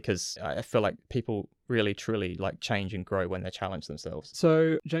yourself, because I feel like people really truly like change and grow when they challenge themselves.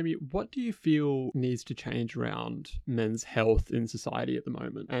 So Jamie, what do you feel needs to change around men's health in society at the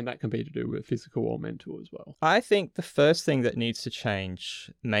moment? And that can be to do with physical or mental as well. I think the first thing that needs to change,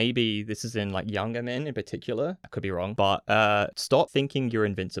 maybe this is in like younger men in particular, I could be wrong, but stop thinking you're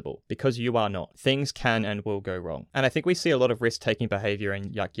invincible, because you are not. Things can and will go wrong. And I think we see a lot of risk-taking behavior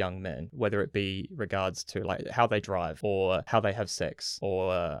in like young men, whether it be regards to like how they drive, or how they have sex,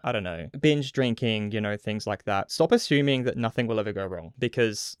 or I don't know, binge drinking, you know, things like that. Stop assuming that nothing will ever go wrong,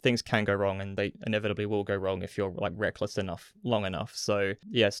 because things can go wrong, and they inevitably will go wrong if you're like reckless enough long enough. So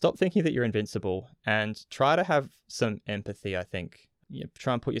yeah, stop thinking that you're invincible, and try to have some empathy, I think. You know,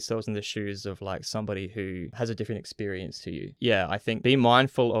 try and put yourselves in the shoes of like somebody who has a different experience to you. Yeah, I think be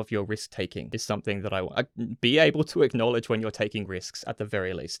mindful of your risk taking is something that I be able to acknowledge when you're taking risks at the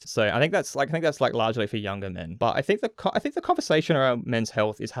very least. So I think that's like largely for younger men. But I think the conversation around men's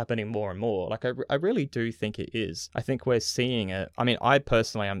health is happening more and more. Like I really do think it is. I think we're seeing it. I mean, I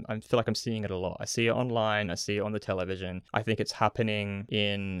personally I feel like I'm seeing it a lot. I see it online. I see it on the television. I think it's happening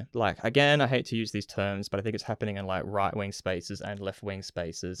in like, again, I hate to use these terms, but I think it's happening in like right-wing spaces and left-wing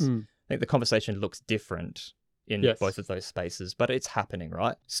spaces. I think the conversation looks different in both of those spaces, but it's happening,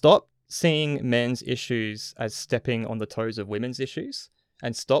 right? Stop seeing men's issues as stepping on the toes of women's issues,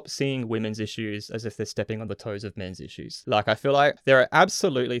 and stop seeing women's issues as if they're stepping on the toes of men's issues. Like, I feel like there are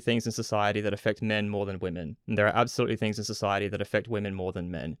absolutely things in society that affect men more than women, and there are absolutely things in society that affect women more than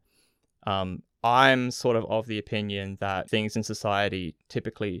men. I'm sort of the opinion that things in society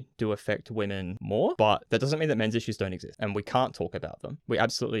typically do affect women more, but that doesn't mean that men's issues don't exist and we can't talk about them. We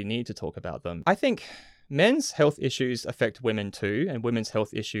absolutely need to talk about them. I think men's health issues affect women too, and women's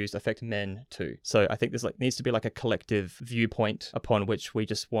health issues affect men too. So I think there's needs to be like a collective viewpoint upon which we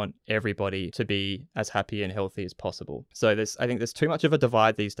just want everybody to be as happy and healthy as possible. So I think there's too much of a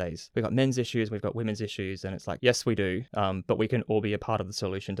divide these days. We've got men's issues, we've got women's issues, and it's like, yes, we do, but we can all be a part of the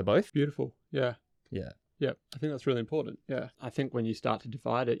solution to both. Beautiful. Yeah. Yeah, I think that's really important. Yeah. I think when you start to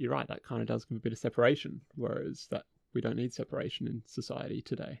divide it, you're right, that kind of does give a bit of separation, whereas that we don't need separation in society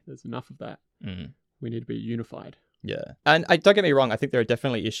today. There's enough of that. We need to be unified. Yeah. And don't get me wrong, I think there are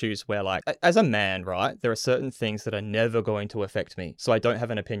definitely issues where, like, as a man, right, there are certain things that are never going to affect me. So I don't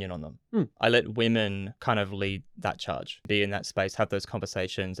have an opinion on them. I let women kind of lead that charge, be in that space, have those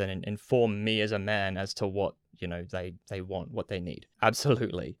conversations, and inform me as a man as to what, you know, they want, what they need.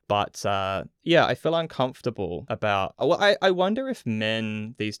 Absolutely. But yeah, I feel uncomfortable about, well, I wonder if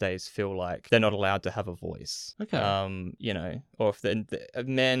men these days feel like they're not allowed to have a voice. Okay. You know, or if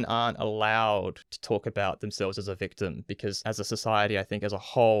men aren't allowed to talk about themselves as a victim, because as a society, I think as a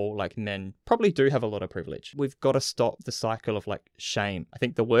whole, like, men probably do have a lot of privilege. We've got to stop the cycle of, like, shame. I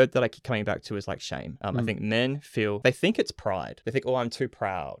think the word that I keep coming back to is, like, shame. I think men they think it's pride. They think, oh, I'm too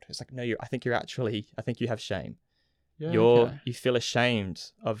proud. It's like, no, I think you have shame. Yeah, You feel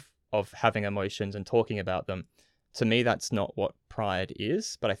ashamed of having emotions and talking about them. To me, that's not what pride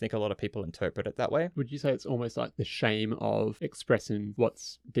is, but I think a lot of people interpret it that way. Would you say it's almost like the shame of expressing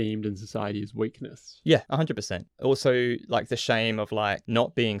what's deemed in society as weakness? Yeah, 100%. Also, like, the shame of, like,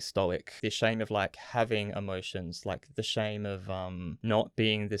 not being stoic, the shame of, like, having emotions, like the shame of not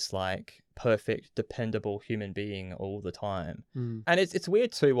being this, like, perfect, dependable human being all the time. And it's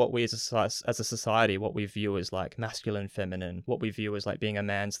weird too what we as a society, what we view as, like, masculine, feminine, what we view as, like, being a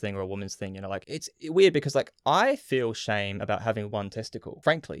man's thing or a woman's thing, you know, like, it's weird because, like, I feel shame about having one testicle,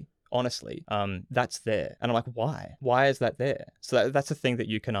 frankly. Honestly, that's there. And I'm like, why is that there? So that's a thing that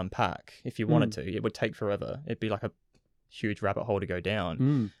you can unpack if you wanted to. It would take forever. It'd be like a huge rabbit hole to go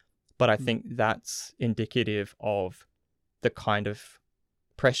down. But I think that's indicative of the kind of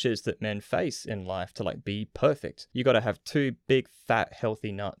pressures that men face in life to, like, be perfect. You got to have two big, fat,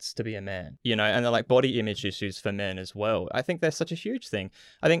 healthy nuts to be a man, you know, and they're, like, body image issues for men as well. I think they're such a huge thing.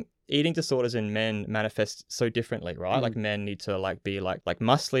 I think eating disorders in men manifest so differently, right? Like, men need to, like, be like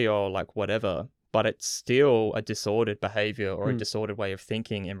muscly or, like, whatever, but it's still a disordered behavior or a disordered way of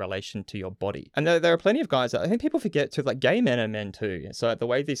thinking in relation to your body. And there are plenty of guys that I think people forget to, like, gay men are men too. So the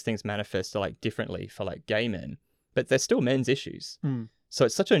way these things manifest are, like, differently for, like, gay men, but they're still men's issues. So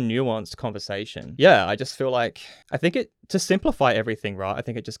it's such a nuanced conversation. Yeah, I just feel like, I think to simplify everything, right, I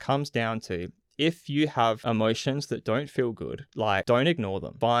think it just comes down to, if you have emotions that don't feel good, like, don't ignore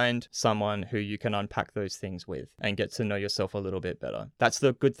them. Find someone who you can unpack those things with and get to know yourself a little bit better. That's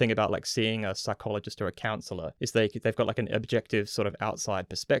the good thing about, like, seeing a psychologist or a counselor, is they've got, like, an objective sort of outside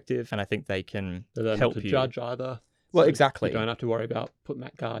perspective, and I think they can help you. Judge either. Well, So exactly. You don't have to worry about putting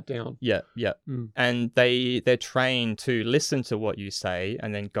that guard down. Yeah. And they're trained to listen to what you say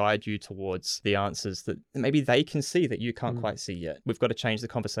and then guide you towards the answers that maybe they can see that you can't quite see yet. We've got to change the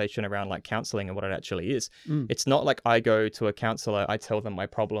conversation around, like, counseling and what it actually is. It's not like I go to a counselor, I tell them my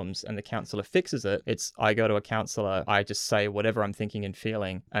problems, and the counselor fixes it. It's I go to a counselor, I just say whatever I'm thinking and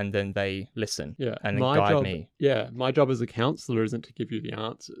feeling, and then they listen and then guide me. Yeah, my job as a counselor isn't to give you the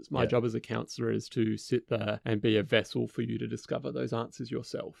answers. My job as a counselor is to sit there and be a vessel for you to discover those answers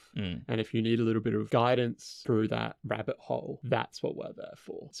yourself. And if you need a little bit of guidance through that rabbit hole, that's what we're there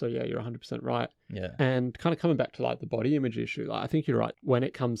for. So yeah, you're 100% right. Yeah. And kind of coming back to, like, the body image issue, like, I think you're right. When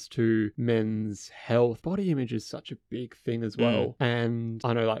it comes to men's health, body image is such a big thing as well. And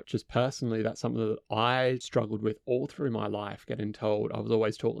I know, like, just personally, that's something that I struggled with all through my life, getting told I was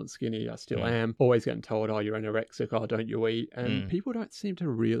always tall and skinny. I still am. Always getting told, oh, you're anorexic, oh, don't you eat? And people don't seem to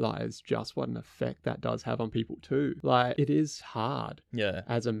realize just what an effect that does have on people too. Like, it is hard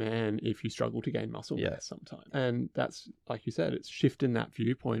as a man if you struggle to gain muscle mass sometimes. And that's, like you said, it's shifting that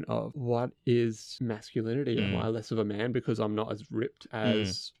viewpoint of what is masculinity. Am I less of a man because I'm not as ripped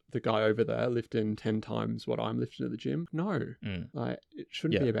as the guy over there lifting 10 times what I'm lifting at the gym? No. Like, it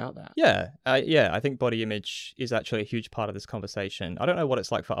shouldn't be about that. I think body image is actually a huge part of this conversation. I don't know what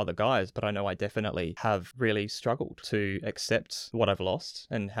it's like for other guys, but I know I definitely have really struggled to accept what I've lost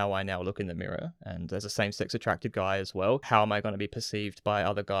and how I now look in the mirror. And as a same-sex attracted guy as well, how am I going to be perceived by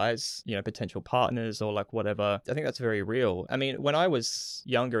other guys, you know, potential partners or, like, whatever? I think that's very real. I mean, when I was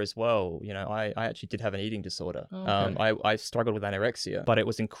younger as well, you know, I actually did have an eating disorder. I struggled with anorexia, but it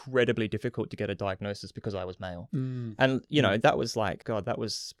was incredibly difficult to get a diagnosis because I was male. And, you know, that was like, God, that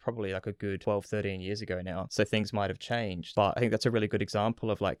was probably like a good 12, 13 years ago now. So things might have changed. But I think that's a really good example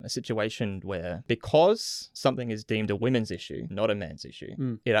of, like, a situation where, because something is deemed a women's issue, not a man's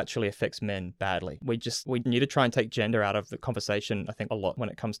issue, it actually affects men badly. We need to try and take gender out of the conversation, I think, a lot when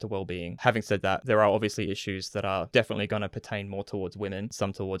it comes to well-being. Having said that, there are obviously issues that are definitely going to pertain more towards women,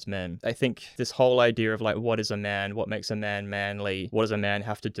 some towards men. I think this whole idea of, like, what is a man? What makes a man manly? What does a man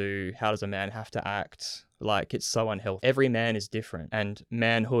have to do? How does a man have to act? Like, it's so unhealthy. Every man is different, and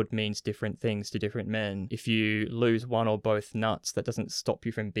manhood means different things to different men. If you lose one or both nuts, that doesn't stop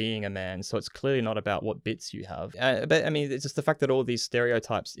you from being a man. So it's clearly not about what bits you have. But I mean, it's just the fact that all these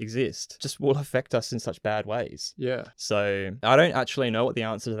stereotypes exist just will affect us in such bad ways. Yeah. So I don't actually know what the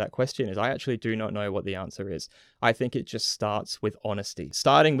answer to that question is. I actually do not know what the answer is. I think it just starts with honesty.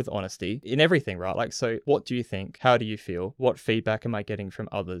 Starting with honesty in everything, right? Like, so what do you think? How do you feel? What feedback am I getting from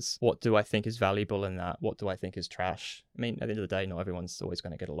others? What do I think is valuable in that? What do I think is trash? I mean, at the end of the day, not everyone's always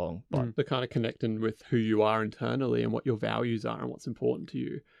going to get along. But the kind of connecting with who you are internally and what your values are and what's important to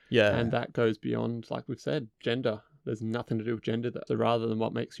you. yeah. And that goes beyond, like we've said, gender. There's nothing to do with gender there. So rather than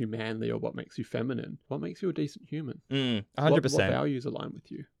what makes you manly or what makes you feminine, what makes you a decent human? 100%. What values align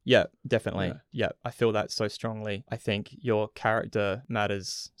with you? Yeah, definitely. Yeah. Yeah, I feel that so strongly. I think your character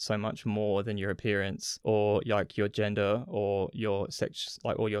matters so much more than your appearance or like your gender or your sex,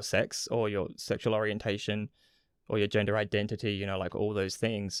 like, or your sex or your sexual orientation or your gender identity, you know, like all those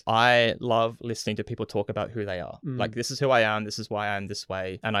things. I love listening to people talk about who they are. Like, this is who I am, this is why I'm this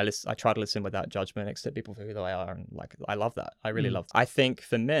way. And I try to listen without judgment, accept people for who they are. And like, I love that. I really love that. I think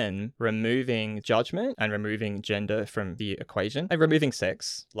for men, removing judgment and removing gender from the equation and removing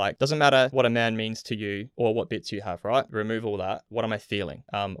sex, like, doesn't matter what a man means to you or what bits you have, right? Remove all that. What am I feeling?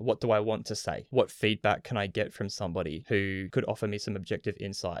 What do I want to say? What feedback can I get from somebody who could offer me some objective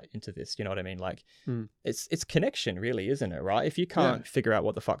insight into this? You know what I mean? Like, it's connection, really, isn't it? Right? If you can't figure out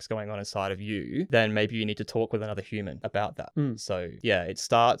what the fuck's going on inside of you, then maybe you need to talk with another human about that. So yeah, it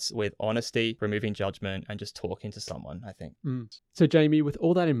starts with honesty, removing judgment, and just talking to someone, I think. So Jamie, with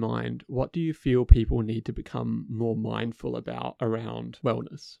all that in mind, what do you feel people need to become more mindful about around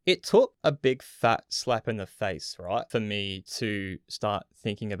wellness? It took a big fat slap in the face, right, for me to start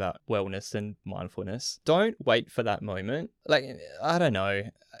thinking about wellness and mindfulness. Don't wait for that moment. Like, I don't know.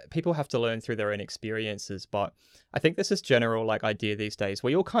 People have to learn through their own experiences, but I think there's this general like idea these days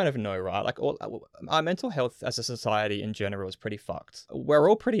we all kind of know, right? Like, all our mental health as a society in general is pretty fucked. We're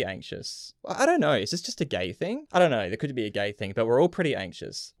all pretty anxious. I don't know. Is this just a gay thing? I don't know. There could be a gay thing, but we're all pretty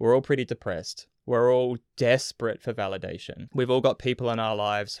anxious. We're all pretty depressed. We're all desperate for validation. We've all got people in our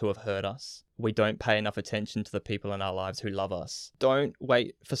lives who have hurt us. We don't pay enough attention to the people in our lives who love us. Don't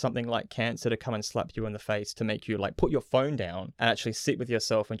wait for something like cancer to come and slap you in the face to make you like put your phone down and actually sit with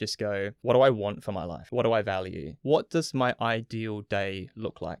yourself and just go, what do I want for my life? What do I value? What does my ideal day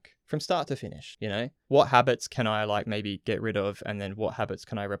look like? From start to finish, you know? What habits can I like maybe get rid of, and then what habits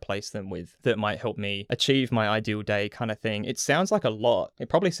can I replace them with that might help me achieve my ideal day kind of thing? It sounds like a lot. It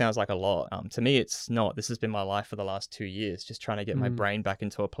probably sounds like a lot. To me, it's not. This has been my life for the last 2 years, just trying to get my brain back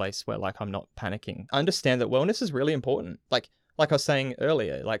into a place where like I'm not panicking. I understand that wellness is really important. Like I was saying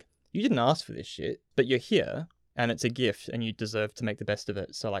earlier, like, you didn't ask for this shit, but you're here. And it's a gift and you deserve to make the best of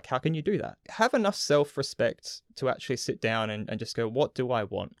it. So like, how can you do that? Have enough self-respect to actually sit down and just go, what do I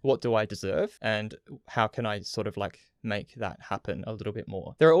want? What do I deserve? And how can I sort of like make that happen a little bit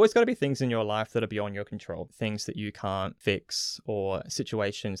more? There are always got to be things in your life that are beyond your control, things that you can't fix, or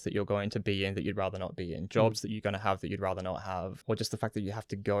situations that you're going to be in that you'd rather not be in, jobs that you're going to have that you'd rather not have, or just the fact that you have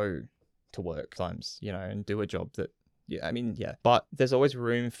to go to work times, you know, and do a job that but there's always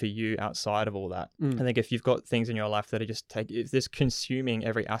room for you outside of all that. I think if you've got things in your life that are just if this consuming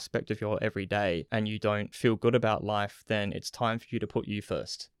every aspect of your everyday and you don't feel good about life, then it's time for you to put you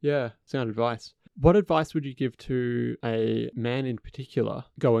first. Yeah, sound advice. What advice would you give to a man in particular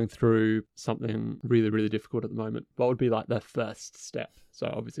going through something really, really difficult at the moment? What would be like their first step? So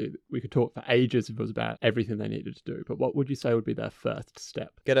obviously we could talk for ages if it was about everything they needed to do, but what would you say would be their first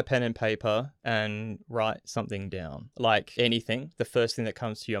step? Get a pen and paper and write something down. Like anything, the first thing that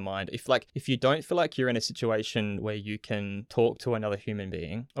comes to your mind. If you don't feel like you're in a situation where you can talk to another human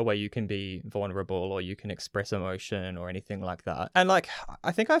being, or where you can be vulnerable, or you can express emotion or anything like that. And like,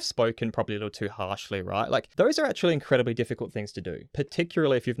 I think I've spoken probably a little too harshly, right? Like, those are actually incredibly difficult things to do,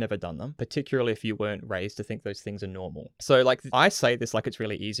 particularly if you've never done them, particularly if you weren't raised to think those things are normal. So like, I say this like it's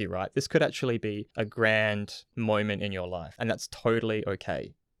really easy, right? This could actually be a grand moment in your life, and that's totally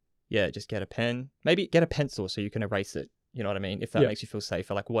okay. Yeah, just get a pen, maybe get a pencil so you can erase it. You know what I mean? If that makes you feel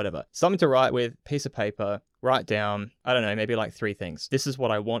safer, like whatever. Something to write with, piece of paper, write down, I don't know, maybe like 3 things. This is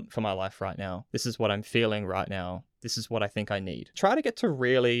what I want for my life right now. This is what I'm feeling right now. This is what I think I need. Try to get to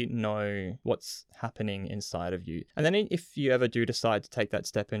really know what's happening inside of you. And then if you ever do decide to take that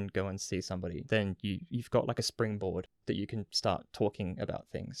step and go and see somebody, then you've got like a springboard that you can start talking about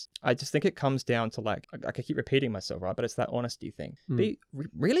things. I just think it comes down to like I keep repeating myself, right? But it's that honesty thing. Be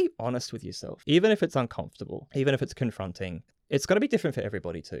really honest with yourself. Even if it's uncomfortable, even if it's confronting, It's got to be different for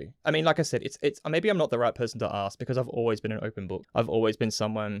everybody too. I mean, like I said, it's maybe I'm not the right person to ask because I've always been an open book. I've always been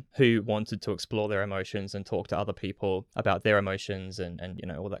someone who wanted to explore their emotions and talk to other people about their emotions and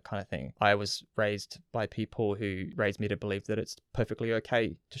all that kind of thing. I was raised by people who raised me to believe that it's perfectly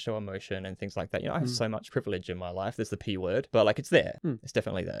okay to show emotion and things like that. I have so much privilege in my life. There's the P word, but like it's there. It's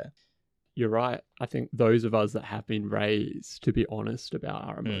definitely there. You're right. I think those of us that have been raised to be honest about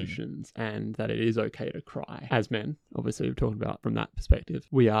our emotions and that it is okay to cry as men, obviously we're talking about from that perspective,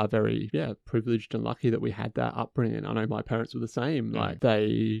 we are very, privileged and lucky that we had that upbringing. I know my parents were the same. Like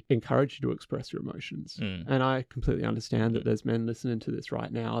they encourage you to express your emotions. And I completely understand that there's men listening to this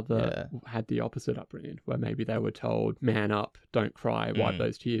right now that had the opposite upbringing where maybe they were told, man up, don't cry, wipe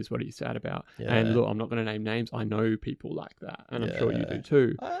those tears, what are you sad about? And look, I'm not going to name names. I know people like that and I'm sure you do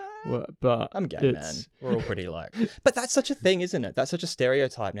too. But I'm gay, man. We're all pretty like. But that's such a thing, isn't it? That's such a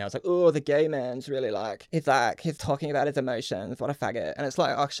stereotype now. It's like, oh, the gay man's really like, he's talking about his emotions. What a faggot. And it's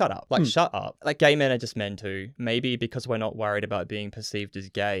like, oh, shut up. Like, shut up. Like, gay men are just men too. Maybe because we're not worried about being perceived as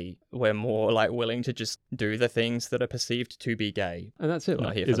gay, we're more like willing to just do the things that are perceived to be gay. And that's it.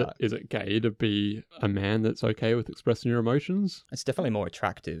 Like, is it gay to be a man that's okay with expressing your emotions? It's definitely more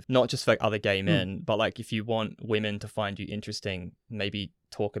attractive. Not just for other gay men, but like if you want women to find you interesting, maybe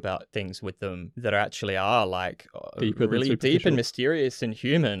talk about things with them that actually are like really deep and mysterious and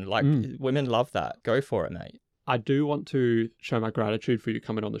human. Like women love that. Go for it, mate. I do want to show my gratitude for you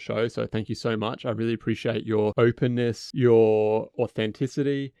coming on the show. So thank you so much. I really appreciate your openness, your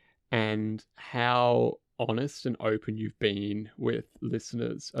authenticity, and how honest and open you've been with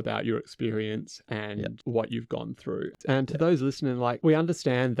listeners about your experience and what you've gone through. And to those listening, like, we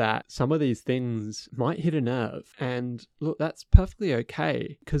understand that some of these things might hit a nerve. And look, that's perfectly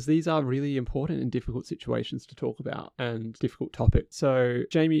okay because these are really important and difficult situations to talk about and difficult topics. So,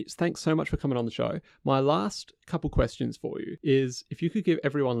 Jamie, thanks so much for coming on the show. My last couple questions for you is if you could give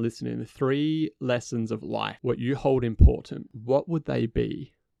everyone listening 3 lessons of life, what you hold important, what would they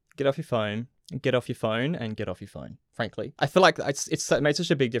be? Get off your phone. Get off your phone and get off your phone. Frankly, I feel like it's made such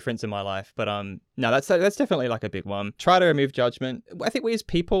a big difference in my life. But no, that's definitely like a big one. Try to remove judgment. I think we as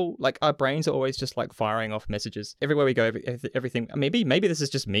people, like our brains are always just like firing off messages everywhere we go. Everything. Maybe this is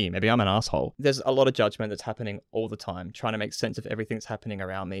just me. Maybe I'm an asshole. There's a lot of judgment that's happening all the time. Trying to make sense of everything that's happening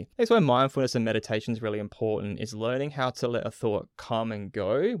around me. That's where mindfulness and meditation is really important. Is learning how to let a thought come and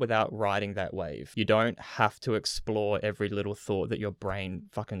go without riding that wave. You don't have to explore every little thought that your brain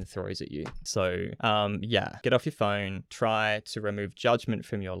fucking throws at you. So get off your phone. Try to remove judgment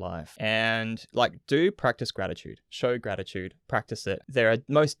from your life and do practice gratitude. Show gratitude. Practice it. There are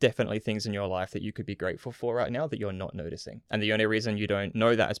most definitely things in your life that you could be grateful for right now that you're not noticing. And the only reason you don't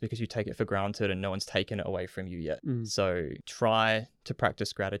know that is because you take it for granted and no one's taken it away from you yet. So try to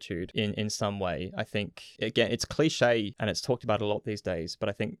practice gratitude in some way. I think, again, it's cliche and it's talked about a lot these days, but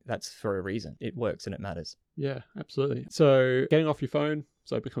I think that's for a reason. It works and it matters. Yeah, absolutely. So getting off your phone,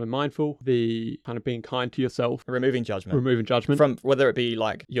 so becoming mindful, the kind of being kind to yourself. Removing judgment. From whether it be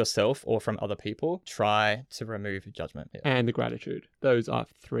like yourself or from other people, try to remove judgment. Yeah. And the gratitude. Those are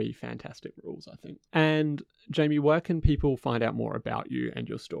 3 fantastic rules, I think. And Jamie, where can people find out more about you and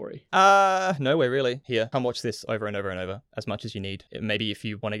your story? Nowhere really. Here, come watch this over and over and over as much as you need. Maybe if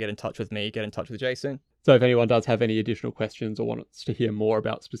you want to get in touch with me, get in touch with Jason. So if anyone does have any additional questions or wants to hear more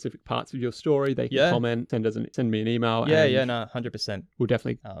about specific parts of your story, they can comment, send me an email. 100%. We'll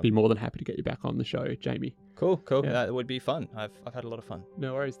definitely be more than happy to get you back on the show, Jamie. Cool. Yeah. That would be fun. I've had a lot of fun.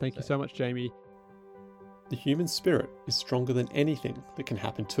 No worries. Thank you so much, Jamie. The human spirit is stronger than anything that can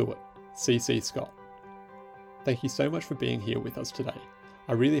happen to it. C.C. Scott. Thank you so much for being here with us today.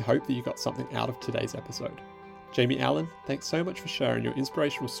 I really hope that you got something out of today's episode. Jamie Allen, thanks so much for sharing your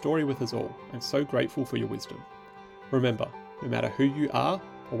inspirational story with us all. I'm so grateful for your wisdom. Remember, no matter who you are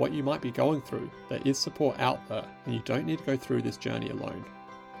or what you might be going through, there is support out there and you don't need to go through this journey alone.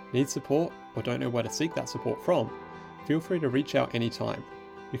 Need support or don't know where to seek that support from? Feel free to reach out anytime.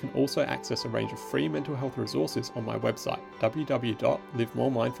 You can also access a range of free mental health resources on my website,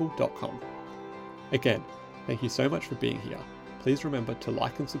 www.livemoremindful.com. Again, thank you so much for being here. Please remember to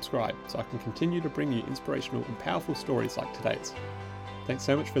like and subscribe so I can continue to bring you inspirational and powerful stories like today's. Thanks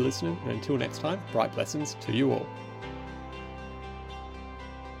so much for listening, and until next time, bright blessings to you all.